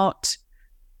about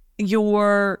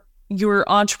your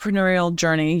entrepreneurial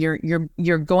journey,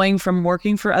 you're going from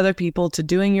working for other people to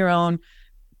doing your own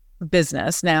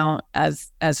business now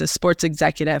as a sports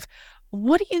executive.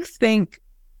 What do you think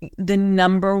the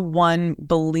number one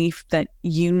belief that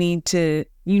you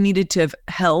needed to have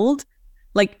held?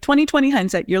 Like 2020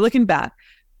 hindsight, you're looking back.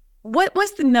 What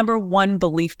was the number one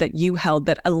belief that you held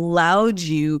that allowed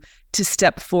you to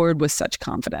step forward with such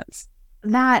confidence?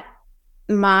 That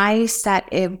my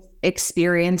set of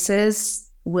experiences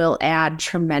will add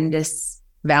tremendous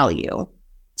value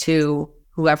to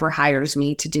whoever hires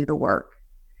me to do the work.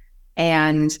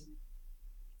 And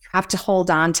you have to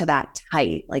hold on to that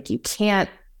tight. Like, you can't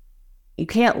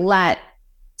let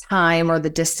time or the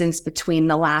distance between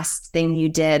the last thing you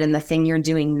did and the thing you're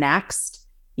doing next,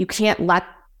 you can't let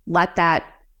that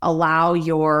allow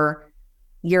your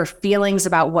feelings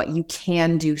about what you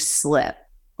can do slip.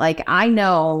 Like, I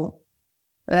know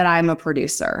that I'm a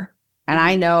producer, and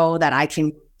I know that I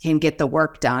can get the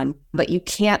work done, but you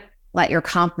can't let your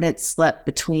confidence slip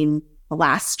between the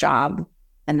last job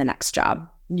and the next job.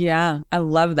 Yeah, I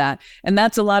love that. And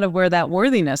that's a lot of where that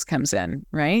worthiness comes in,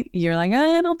 right? You're like,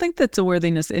 I don't think that's a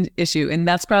worthiness issue. And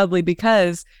that's probably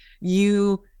because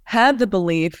you had the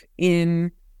belief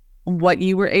in what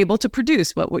you were able to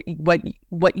produce,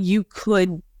 what you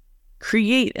could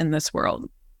create in this world.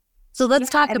 So let's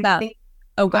talk about,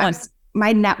 go on.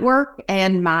 My network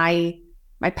and my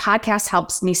podcast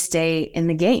helps me stay in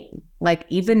the game. Like,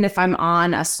 even if I'm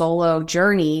on a solo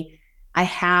journey, I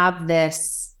have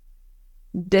this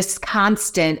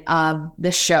constant of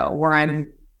the show where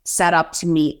I'm set up to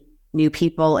meet new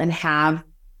people and have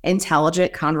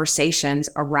intelligent conversations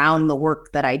around the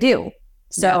work that I do.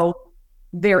 So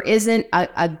there isn't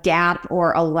a gap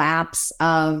or a lapse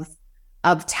of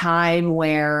time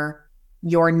where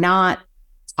you're not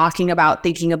talking about,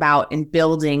 thinking about, and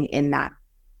building in that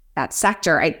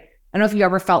sector. I don't know if you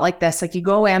ever felt like this, like you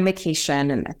go away on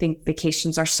vacation, and I think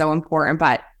vacations are so important,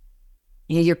 but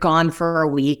you're gone for a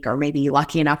week, or maybe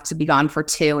lucky enough to be gone for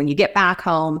 2, and you get back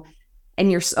home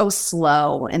and you're so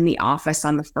slow in the office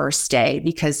on the first day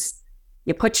because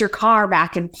you put your car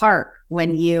back in park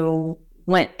when you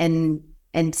went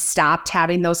and stopped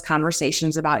having those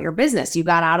conversations about your business. You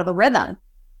got out of the rhythm.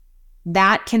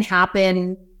 That can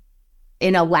happen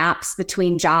in a lapse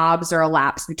between jobs or a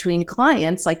lapse between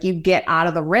clients. Like, you get out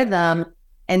of the rhythm,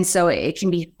 and so it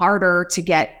can be harder to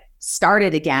get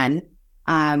started again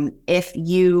if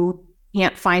you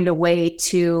can't find a way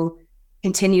to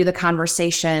continue the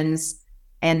conversations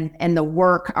and the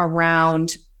work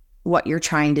around what you're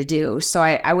trying to do. So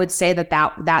I would say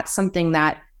that's something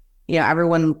that,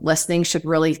 everyone listening should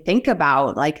really think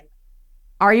about. Like,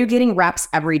 are you getting reps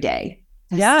every day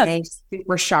to stay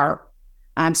super sharp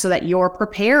so that you're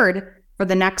prepared for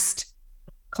the next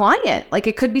client? Like,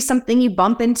 it could be something you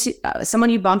bump into,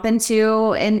 someone you bump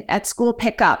into at school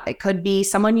pickup. It could be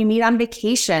someone you meet on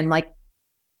vacation. Like,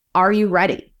 are you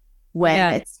ready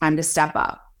when it's time to step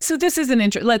up? So this is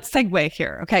let's segue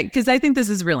here, okay? Because I think this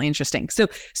is really interesting.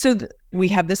 We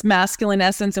have this masculine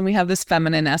essence and we have this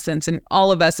feminine essence, and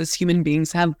all of us as human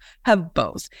beings have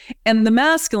both. And the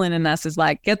masculine in us is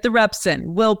like, get the reps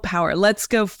in, willpower, let's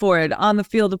go for it, on the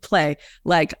field of play.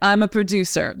 Like, I'm a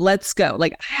producer, let's go.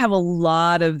 Like, I have a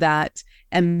lot of that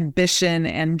ambition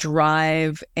and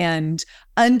drive and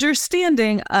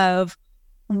understanding of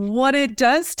what it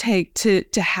does take to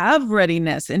have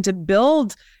readiness and to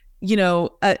build, you know,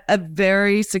 a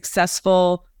very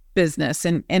successful business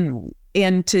and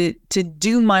to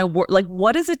do my work. Like,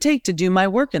 what does it take to do my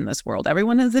work in this world?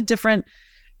 Everyone has a different,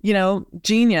 you know,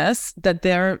 genius that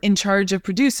they're in charge of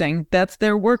producing. That's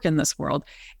their work in this world.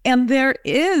 And there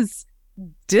is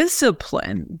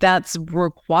discipline that's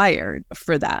required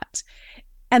for that.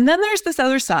 And then there's this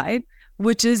other side,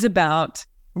 which is about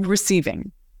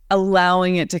receiving,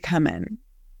 allowing it to come in,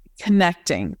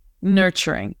 connecting,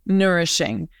 nurturing,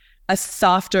 nourishing, a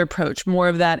softer approach, more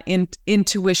of that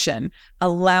intuition,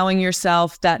 allowing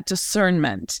yourself that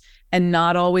discernment, and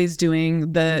not always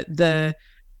doing the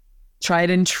tried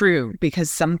and true, because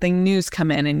something new's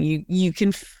come in and you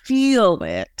can feel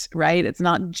it, right? It's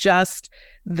not just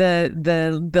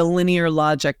the linear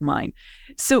logic mind.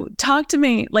 So talk to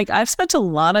me, like, I've spent a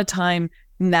lot of time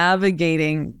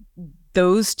navigating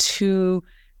those two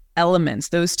elements,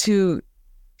 those two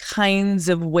kinds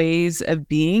of ways of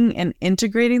being and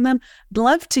integrating them. I'd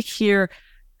love to hear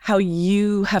how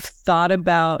you have thought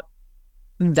about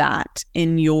that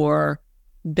in your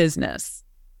business.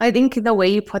 I think the way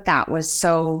you put that was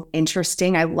so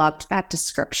interesting. I loved that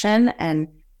description. And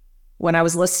when I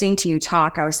was listening to you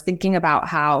talk, I was thinking about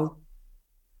how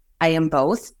I am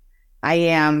both. I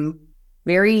am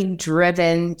very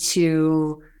driven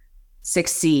to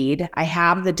succeed. I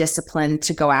have the discipline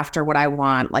to go after what I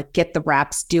want, like get the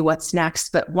reps, do what's next.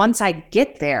 But once I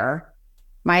get there,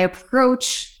 my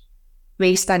approach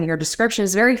based on your description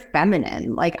is very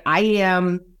feminine. Like, I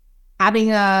am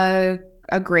having a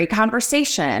great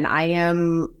conversation.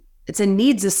 It's a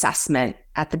needs assessment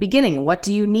at the beginning. What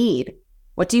do you need?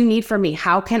 What do you need from me?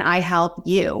 How can I help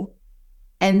you?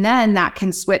 And then that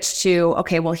can switch to,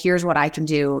 okay, well, here's what I can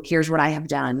do. Here's what I have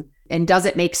done. And does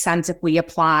it make sense if we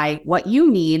apply what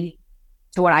you need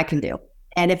to what I can do?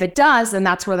 And if it does, then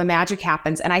that's where the magic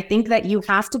happens. And I think that you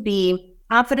have to be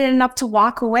confident enough to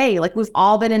walk away. Like, we've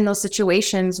all been in those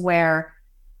situations where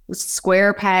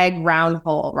square peg, round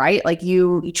hole, right? Like,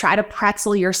 you try to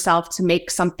pretzel yourself to make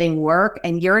something work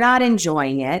and you're not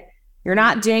enjoying it. You're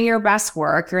not doing your best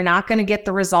work. You're not going to get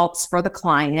the results for the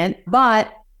client,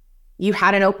 but you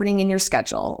had an opening in your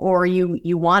schedule, or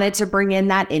you wanted to bring in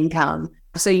that income.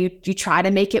 So you try to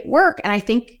make it work. And I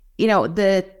think, you know,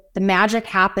 the magic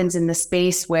happens in the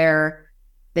space where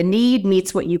the need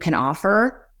meets what you can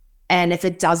offer. And if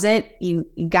it doesn't, you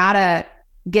gotta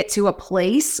get to a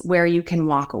place where you can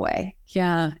walk away.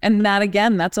 Yeah. And that,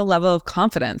 again, that's a level of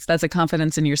confidence. That's a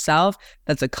confidence in yourself.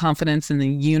 That's a confidence in the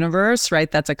universe,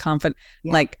 right? That's a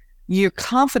like, you're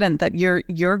confident that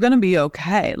you're going to be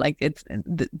okay. Like, it's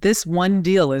this one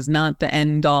deal is not the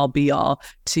end all be all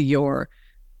to your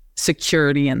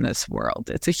security in this world.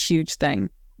 It's a huge thing.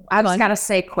 I just got to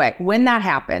say quick, when that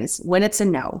happens, when it's a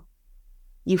no,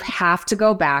 you have to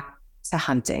go back to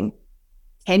hunting.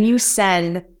 Can you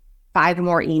send 5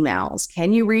 more emails?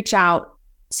 Can you reach out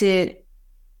to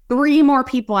 3 more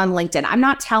people on LinkedIn? I'm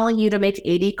not telling you to make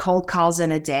 80 cold calls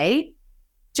in a day,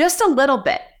 just a little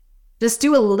bit. Just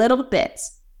do a little bit.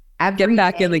 Get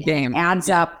back in the game. Adds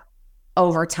up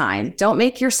over time. Don't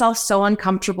make yourself so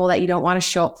uncomfortable that you don't want to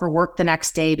show up for work the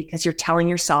next day because you're telling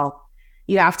yourself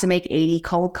you have to make 80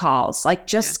 cold calls. Like,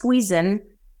 just squeeze in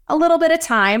a little bit of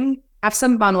time, have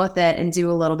some fun with it, and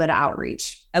do a little bit of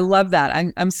outreach. I love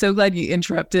that. I'm so glad you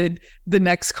interrupted the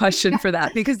next question for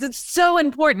that, because it's so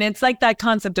important. It's like that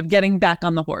concept of getting back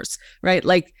on the horse, right?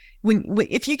 Like,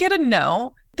 if you get a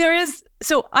no,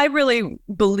 so I really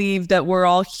believe that we're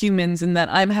all humans and that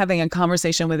I'm having a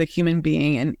conversation with a human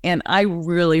being, and I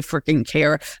really freaking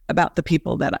care about the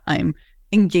people that I'm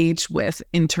engaged with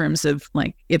in terms of,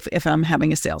 like, if I'm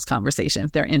having a sales conversation,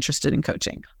 if they're interested in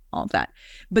coaching, all of that.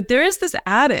 But there is this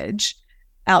adage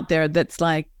out there that's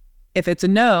like, if it's a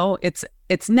no, it's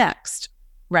next,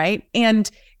 right? And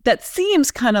that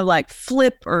seems kind of like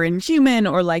flip or inhuman,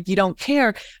 or like you don't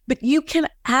care, but you can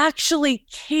actually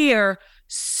care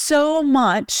so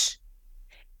much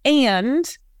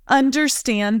and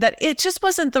understand that it just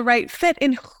wasn't the right fit.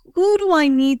 And who do I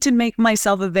need to make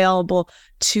myself available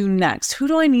to next? Who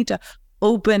do I need to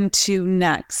open to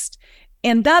next?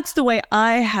 And that's the way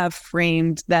I have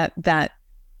framed that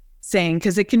saying,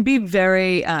 because it can be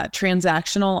very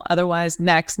transactional. Otherwise,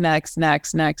 next.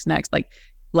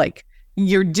 Like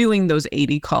you're doing those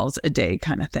 80 calls a day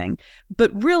kind of thing.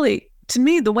 But really, to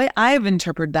me, the way I've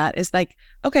interpreted that is like,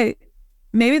 okay,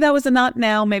 maybe that was a not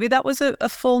now, maybe that was a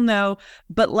full no,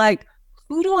 but like,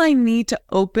 who do I need to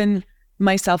open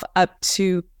myself up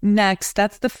to next?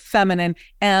 That's the feminine,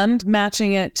 and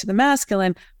matching it to the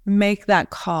masculine, make that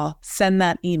call, send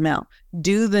that email,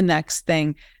 do the next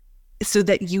thing, so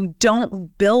that you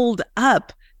don't build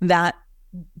up that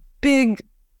big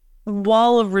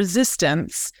wall of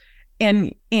resistance,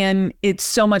 and it's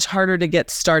so much harder to get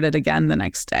started again the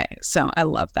next day. So I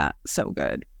love that. So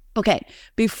good. Okay,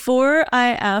 before I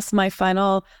ask my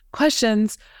final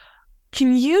questions,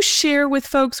 can you share with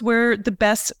folks where the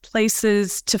best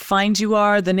places to find you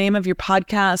are, the name of your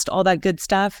podcast, all that good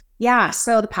stuff? Yeah.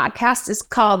 So the podcast is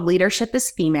called Leadership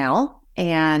is Female,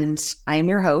 and I am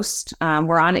your host.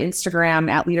 We're on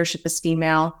Instagram at Leadership is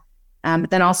Female. But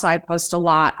then also I post a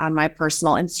lot on my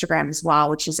personal Instagram as well,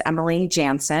 which is Emily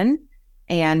Jaenson.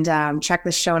 And check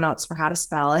the show notes for how to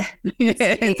spell it.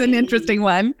 It's an interesting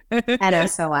one.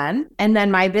 NSON. And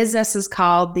then my business is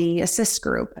called the Assist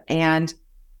Group. And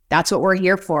that's what we're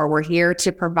here for. We're here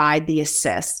to provide the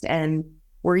assist. And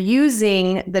we're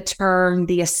using the term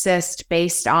the assist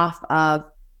based off of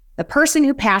the person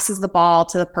who passes the ball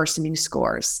to the person who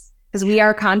scores. Because we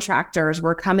are contractors.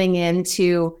 We're coming in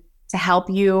to help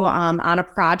you on a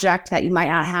project that you might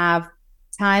not have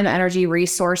time, energy,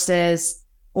 resources,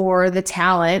 or the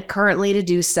talent currently to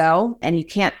do so. And you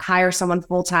can't hire someone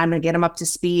full-time and get them up to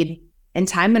speed in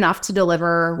time enough to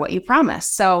deliver what you promise.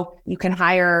 So you can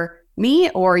hire me,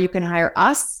 or you can hire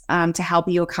us to help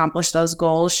you accomplish those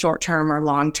goals, short-term or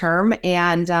long-term.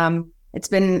 And it's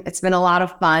been a lot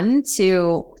of fun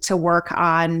to work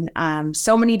on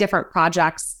so many different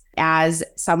projects as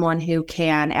someone who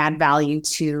can add value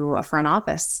to a front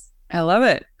office. I love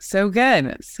it. So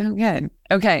good. So good.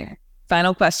 Okay.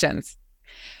 Final questions.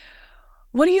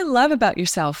 What do you love about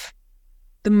yourself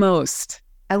the most?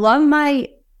 I love my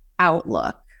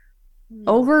outlook.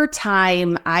 Over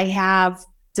time, I have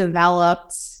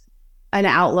developed an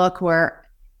outlook where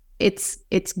it's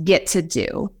get to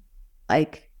do.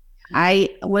 Like I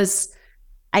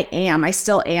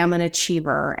still am an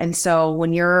achiever. And so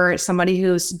when you're somebody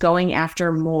who's going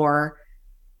after more,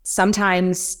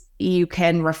 sometimes you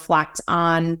can reflect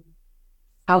on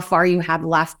how far you have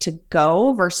left to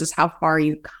go versus how far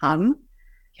you've come.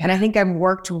 And I think I've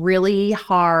worked really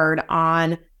hard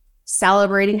on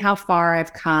celebrating how far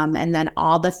I've come and then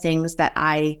all the things that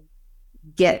I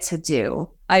get to do.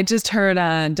 I just heard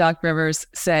Doc Rivers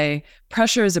say,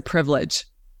 pressure is a privilege.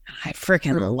 I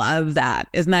freaking love that.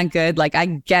 Isn't that good? Like I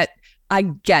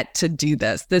get to do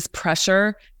this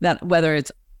pressure, that whether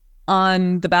it's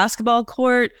on the basketball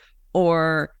court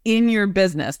or in your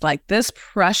business, like this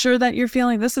pressure that you're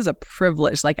feeling, this is a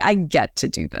privilege. Like I get to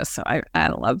do this. So I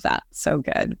love that. So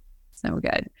good. So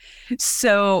good.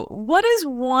 So what is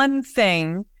one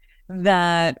thing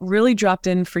that really dropped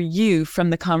in for you from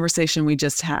the conversation we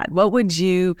just had? What would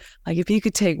you, like if you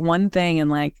could take one thing and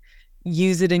like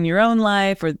use it in your own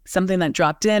life, or something that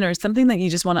dropped in, or something that you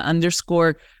just want to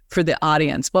underscore for the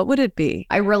audience, what would it be?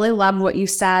 I really love what you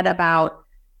said about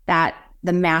that,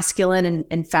 the masculine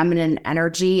and feminine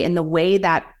energy, and the way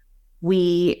that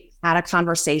we had a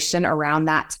conversation around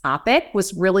that topic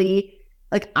was really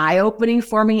like eye-opening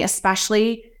for me,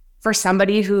 especially for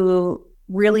somebody who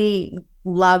really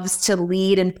loves to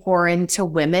lead and pour into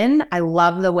women. I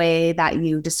love the way that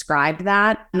you described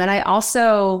that. And then I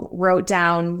also wrote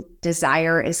down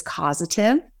desire is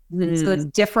causative. So it's a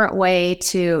different way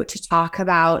to talk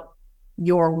about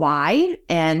your why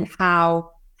and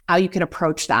how you can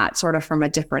approach that sort of from a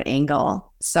different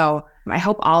angle. So I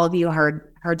hope all of you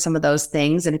heard some of those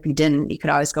things. And if you didn't, you could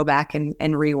always go back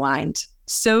and rewind.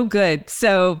 So good.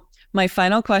 So my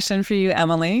final question for you,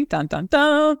 Emily, dun, dun,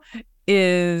 dun,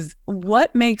 is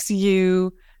what makes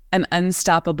you an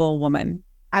unstoppable woman?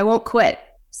 I won't quit.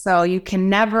 So you can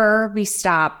never be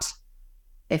stopped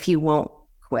if you won't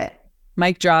quit.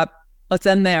 Mic drop. Let's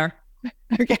end there.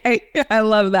 Okay. I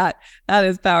love that. That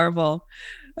is powerful.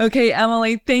 Okay,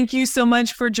 Emily, thank you so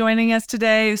much for joining us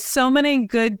today. So many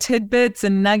good tidbits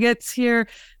and nuggets here.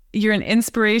 You're an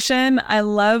inspiration. I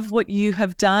love what you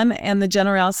have done and the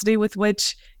generosity with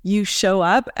which you show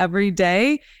up every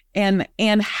day, and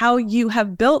how you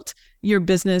have built your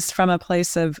business from a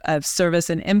place of service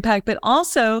and impact, but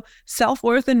also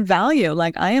self-worth and value.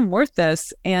 Like, I am worth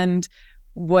this. And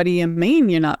what do you mean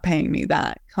you're not paying me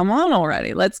that? Come on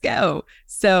already. Let's go.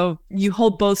 So you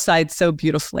hold both sides so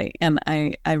beautifully. And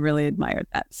I really admire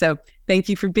that. So thank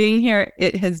you for being here.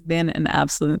 It has been an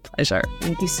absolute pleasure.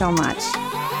 Thank you so much.